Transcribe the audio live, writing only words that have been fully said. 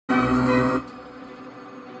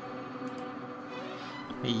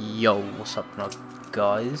Yo, what's up now,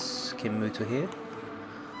 guys? Kimuto here,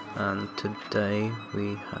 and today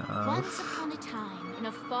we have Once upon a time, in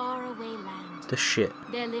a faraway land, the shit.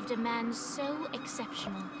 there lived a man so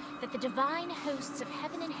exceptional that the divine hosts of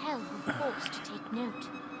heaven and hell were forced to take note.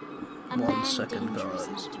 A man dangerous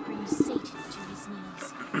enough to bring Satan to his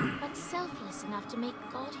knees, but selfless enough to make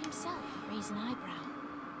God himself raise an eyebrow.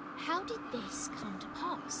 How did this come to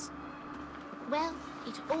pass? Well,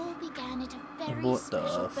 it all began at a very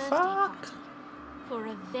special birthday party for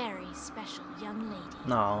a very special young lady.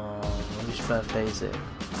 No, whose birthday is it?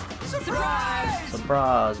 Surprise!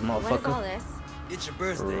 Surprise, What is all motherfucker. this? It's your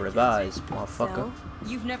birthday. Revise, motherfucker. So?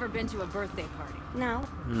 You've never been to a birthday party? No.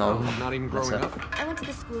 No, Not even that's growing a- up. I went to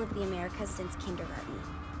the School of the Americas since kindergarten.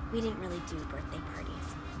 We didn't really do birthday parties.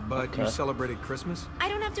 But Okay. you celebrated Christmas? I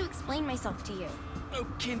don't have to explain myself to you. Oh,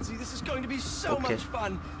 Kinsey, this is going to be so Okay. much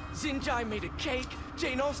fun. Zinjai made a cake,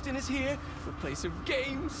 Jane Austen is here, we'll play some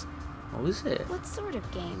games. What is it? What sort of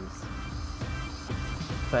games?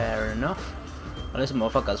 Fair enough. Well, this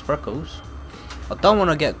motherfucker's freckles. I don't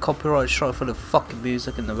want to get copyright strike for the fucking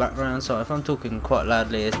music in the background, so if I'm talking quite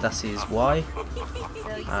loudly, that is why. So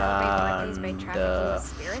you celebrate And birthdays by trafficking the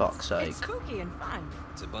spirits? fuck's sake. It's spooky and fun.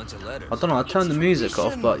 It's a bunch of letters. I don't know, I turned the music off,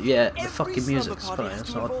 Tradition. but yeah, the Every fucking slumber music's party playing, has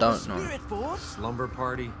to so I involve a don't know. spirit board. Slumber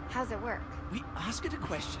party. How's it work? We ask it a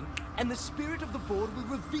question, and the spirit of the board will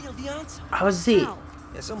reveal the answer. How's it? How?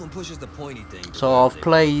 Yeah, someone pushes the pointy thing. to So the I've birthday.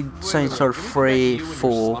 played Saints Row 3, You and your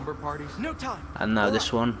 4, slumber parties? No time. and now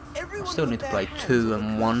this one. I Everyone still put need to their play hands 2 on the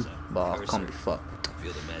and 1, cursor. but I can't be fucked. I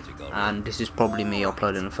feel the magic already. And this is probably me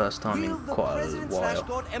uploading the first time in Will the quite a president while. slash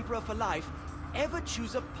God Emperor for life ever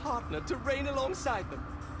choose a partner to reign alongside them?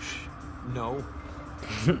 No.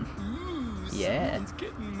 Yeah. Someone's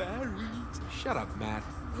getting married. Shut up, Matt.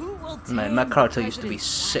 Who will Mate, my tame character the used to be president's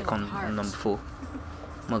sick on wild number heart? 4.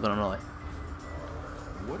 I'm not gonna lie.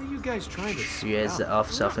 What are you guys trying to spell? Yes, I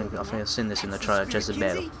think I've seen this in the trailer. Jezebel.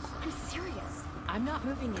 Kinsey? I'm serious. I'm not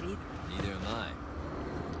moving it either. Neither am I.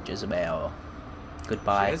 Jezebel.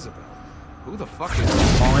 Goodbye. Jezebel. Who the fuck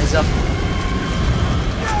is Miser.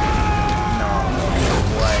 No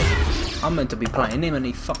way. I'm meant to be playing him and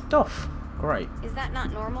he fucked off. Great. Is that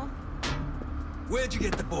not normal? Where'd you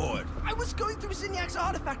get the board? I was going through Zignac's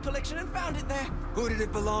artifact collection and found it there. Who did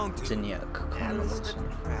it belong to? Zinyak. Alistair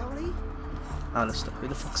Crowley? Alistair. Who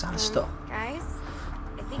the fuck's Alistair? Guys,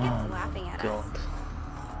 I think Oh it's laughing at God.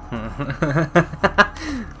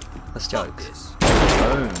 That's Fuck jokes. this.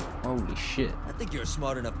 Boom. Holy shit. I think you're a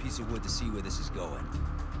smart enough piece of wood to see where this is going.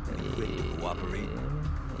 And you're quick to cooperate.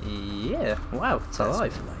 Yeah. Wow, it's That's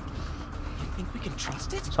alive. what I like. You think we can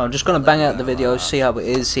trust it? So I'm just gonna bang out the video, see how it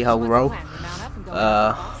is, see how we What's the roll. plan? We mount up and go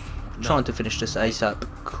after the boss? Trying to finish this ASAP,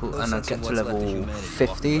 cool, and I'll get to level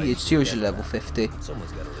 50. It's usually level 50.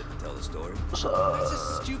 Someone's gotta live to tell the story. That's So,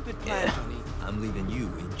 a stupid plan, Yeah. Johnny. I'm leaving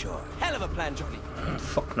you in charge. Hell of a plan, Johnny.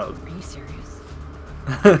 fuck no. Are you serious?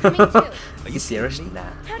 Coming too. Are You serious? kidding me? Nah.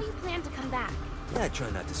 How do you plan to come back? Yeah, I try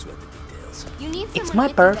not to sweat the details. You need someone It's my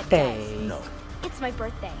with you that birthday. does. No. It's my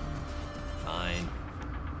birthday. Fine.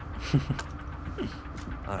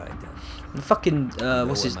 Alright then. The fucking, what's what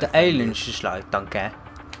this? my The friend alien's is. just like, don't care.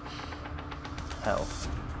 Hell.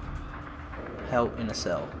 Hell in a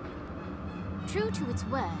cell. True to its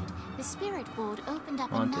word, the spirit board opened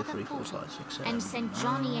up 1, 2, another 3, 4, portal 5, 6, 7. and sent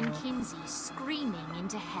Johnny and Kinsey screaming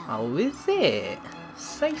into hell. How is it?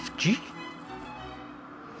 Safe G.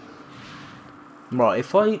 Right,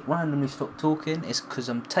 if I randomly stop talking, it's because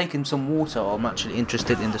I'm taking some water or I'm actually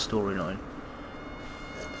interested in the storyline.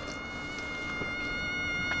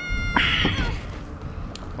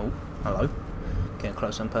 Oh, hello. Getting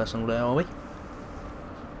close and personal there, are we?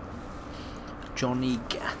 Johnny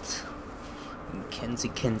Gat. And Kenzie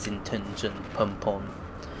Kensingtons and Pom-Pom.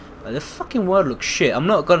 Like, the fucking word looks shit, I'm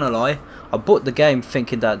not gonna lie. I bought the game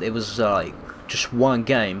thinking that it was like just one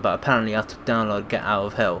game, but apparently I have to download Get Out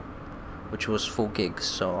of Hell, which was 4 gigs,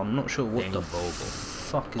 so I'm not sure what Daniel the Vogel.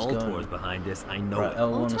 fuck is going Ultor's on. behind this, I know Right, it.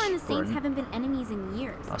 L1 Ultor and the is Saints sprint. haven't been enemies in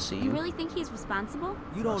years. I see You you. really think he's responsible?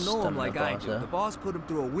 You don't know him like I do. Stamina The boss put him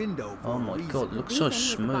through a window for Oh a my reason. god, it looks The so reason was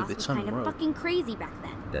the smooth, boss it's was on kind the of road. fucking crazy back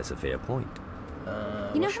then. That's a fair point.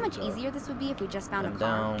 You know what how much should we go? easier this would be if we just found a And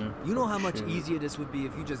car? down. You know how much shoot. easier this would be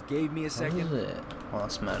if you just gave me a What second? is it? Oh,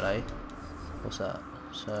 that's melee. What's that?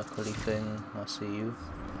 Circly thing. I see you.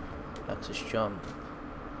 Axis jump.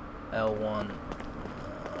 L1.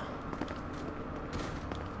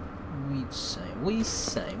 We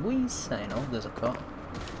sane. Oh, there's a car.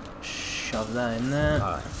 Shove that in there.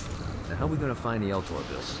 Alright. Now how are we gonna find the Ultor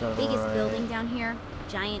building? So, Biggest building down here,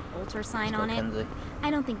 giant Ultor sign on it. Kenzie. I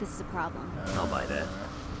don't think this is a problem. I'll buy that.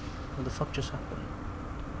 What the fuck just happened?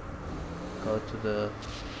 Go to the...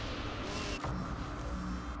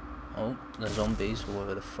 Oh, the zombies, or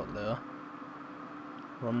whatever the fuck they are.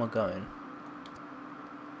 Where am I going?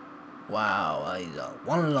 Wow, that is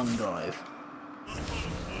one long drive.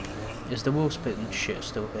 Is the wheel spitting shit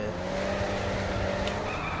still here?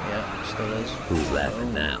 Yeah, still is. Who's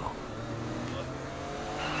laughing now?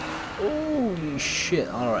 Holy shit,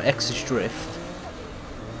 alright, X is drift.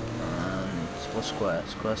 And what's square?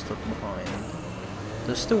 Square stuck behind.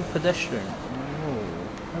 There's still pedestrian. Oh,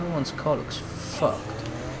 everyone's car looks fucked.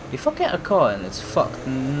 If I get a car and it's fucked,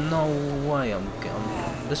 no way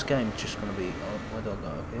this game's just gonna be... Oh, where do I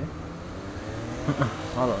go? Here?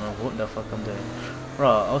 I don't know what the fuck I'm doing.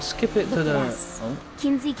 Right, I'll skip it to Look the... at us. Oh,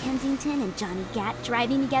 Kinsey Kensington and Johnny Gat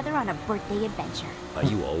driving together on a birthday adventure. Are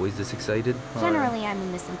you always this excited? Generally, I'm a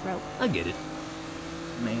misanthrope. I get it.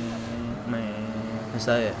 man. Is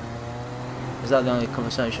that it? Is that the only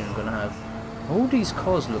conversation I'm gonna have? All these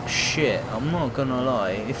cars look shit, I'm not gonna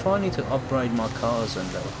lie. If I need to upgrade my cars and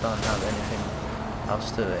don't have anything else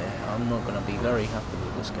to it, I'm not gonna be very happy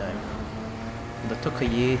with this game. But it took a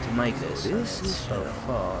year to make this, and so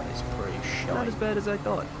far it's pretty Not as shite. bad as I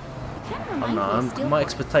thought. Kind of I reminds don't me of know, Steel my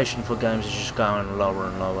Force. expectation for games is just going lower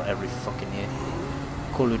and lower every fucking year.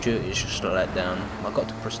 Call of Duty is just a letdown. I got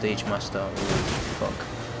to Prestige Master, oh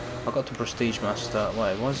fuck. I got to Prestige Master,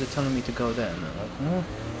 wait, why is it telling me to go there? And I'm like,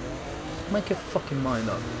 make your fucking mind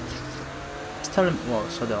up. It's telling me, well,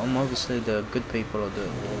 so that I'm obviously the good people or the...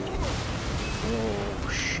 Oh,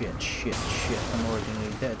 shit, I'm already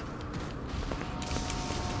nearly dead.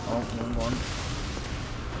 Oh, one.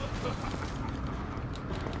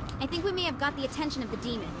 I think we may have got the attention of the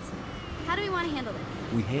demons. How do we want to handle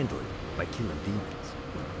this? We handle it by killing demons.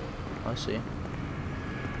 I see.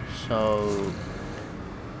 So...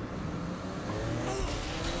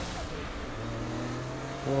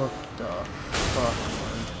 What the fuck,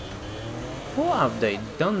 man? What have they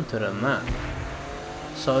done to the map?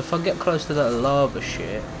 So if I get close to that lava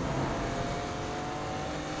shit,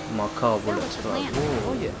 my car will what's the explode. plan?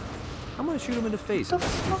 Oh yeah. I'm gonna shoot him in the face. What the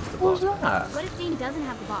if this is fuck was boss. that? What if Dean doesn't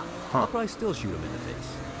have the boss? I'll Huh. probably still shoot him in the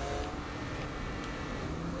face.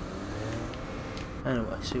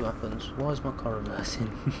 Anyway, see what happens. Why is my car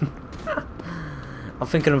reversing?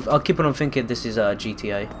 I'll keep on thinking this is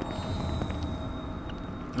GTA.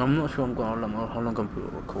 I'm not sure how long I'm going to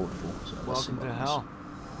record for. So let's see Welcome what to happens. hell.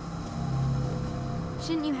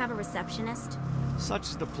 Shouldn't you have a receptionist? Such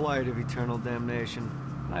is the plight of eternal damnation.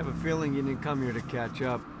 I have a feeling you didn't come here to catch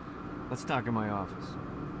up. Let's talk in my office.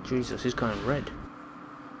 Jesus, he's going red.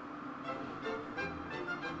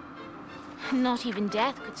 Not even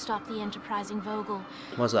death could stop the enterprising Vogel,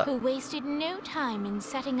 What's that? who wasted no time in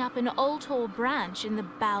setting up an Altor branch in the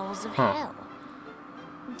bowels of Huh. hell.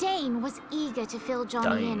 Dane was eager to fill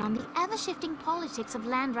Johnny in Dane. on the ever-shifting politics of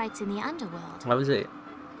land rights in the underworld. How was it?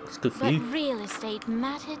 It's good for But you. real estate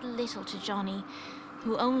mattered little to Johnny,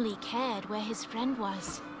 who only cared where his friend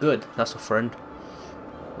was. Good, that's a friend.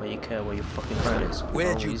 Where you care where your fucking friend is.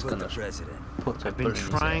 Where'd Oh, you he's put the gonna president? put a I've been bullet in his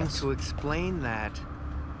trying ass. to explain that.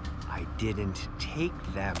 I didn't take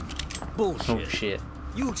them. Bullshit. Oh shit.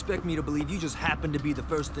 You expect me to believe you just happen to be the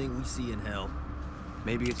first thing we see in hell?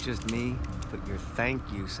 Maybe it's just me, but your thank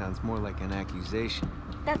you sounds more like an accusation.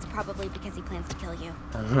 That's probably because he plans to kill you.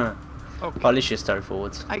 Okay. At least you're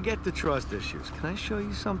straightforward. I get the trust issues. Can I show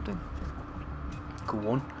you something? Go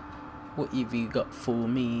on. What have you got for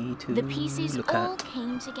me to The pieces look all at?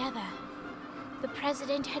 came together. The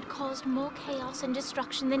president had caused more chaos and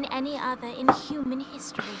destruction than any other in human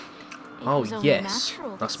history. It Oh, was only yes.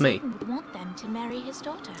 natural That's that me. Satan would want them to marry his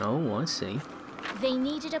daughter. Oh, I see. They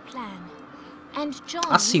needed a plan, and John.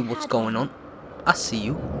 I see what's had going one. on. I see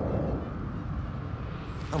you.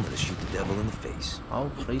 I'm gonna shoot the devil in the face. Oh,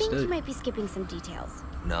 I please think you do. might be skipping some details.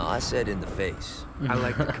 No, I said in the face. I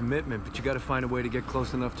like the commitment, but you gotta find a way to get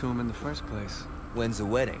close enough to him in the first place. When's the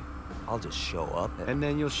wedding? I'll just show up and... And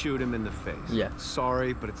then you'll shoot him in the face. Yeah.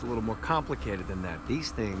 Sorry, but it's a little more complicated than that.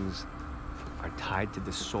 These things are tied to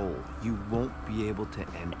the soul. You won't be able to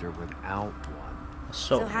enter without one.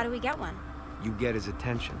 So how do we get one? You get his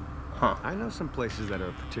attention. Huh. I know some places that are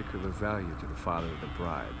of particular value to the father of the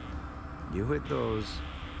bride. You hit those,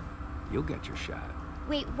 you'll get your shot.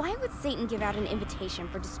 Wait, why would Satan give out an invitation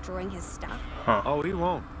for destroying his stuff? Huh. Oh, he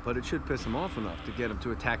won't, but it should piss him off enough to get him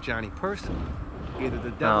to attack Johnny personally. Either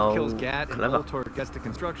the devil kills Gat and clever. Altor gets the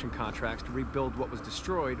construction contracts to rebuild what was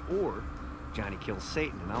destroyed, or Johnny kills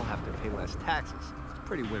Satan and I'll have to pay less taxes. It's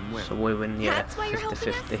pretty win-win. So we win, yeah, That's why you're helping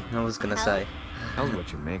 50-50. us? I was gonna Hell. say. How's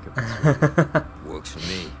what you make of it? Works for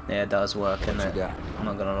me. Yeah, it does work, What innit? you got? I'm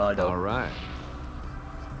not gonna lie though. All right.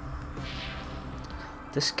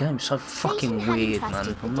 This game's so fucking Satan had weird, entrusted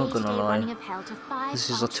man. the I'm not gonna day-to-day running lie. of hell to 5 This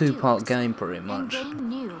is a archdukes, 2-part game pretty and much. they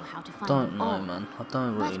knew how to find Don't them know, all. man. I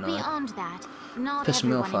don't really But know. beyond that, not Pissed me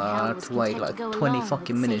everyone off. in hell I had was to wait content like to go 20 along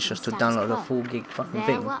fucking with minutes just to Satan's download a status 4 gig fucking quo.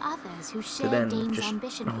 thing. There were others who To shared then Dane's just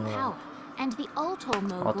ambition for power, and the Ultor I don't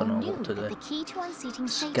Mogul know knew what to that do. the key to unseating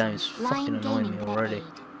This Satan game's lay fucking in annoying gaining me their already. aid.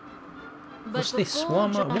 What's But this? before Why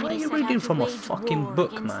are Johnny you set reading out to from a wage fucking war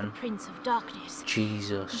book, against man? the Prince of Darkness,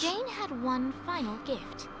 Jesus. Dane had one final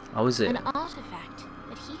gift. How is it? An artifact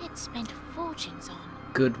that he had spent fortunes on.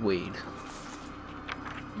 Good weed.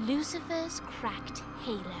 Lucifer's cracked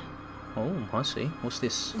halo. Oh, I see. What's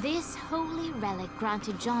this? This holy relic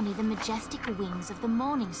granted Johnny the majestic wings of the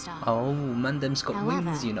Morning Star. Oh, man, them's got However,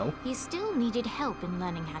 wings, you know. he still needed help in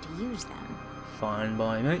learning how to use them. Fine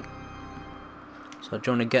by me. So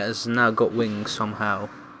Johnny Getter's now got wings somehow.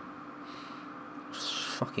 It's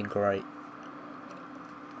fucking great.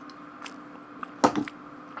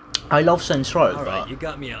 I love Saints Row, All right, but you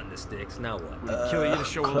got me on the sticks. Now what? Would it kill you to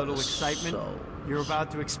show a little Close excitement? Souls. You're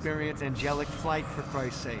about to experience angelic flight, for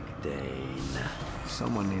Christ's sake. Dane.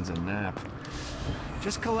 Someone needs a nap.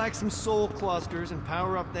 Just collect some soul clusters and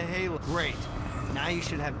power up the halo. Great. Now you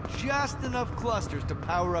should have just enough clusters to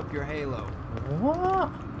power up your halo. What?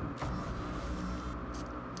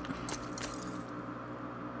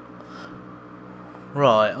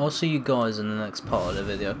 Right, I'll see you guys in the next part of the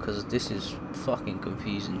video because this is fucking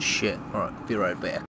confusing shit. Alright, be right back.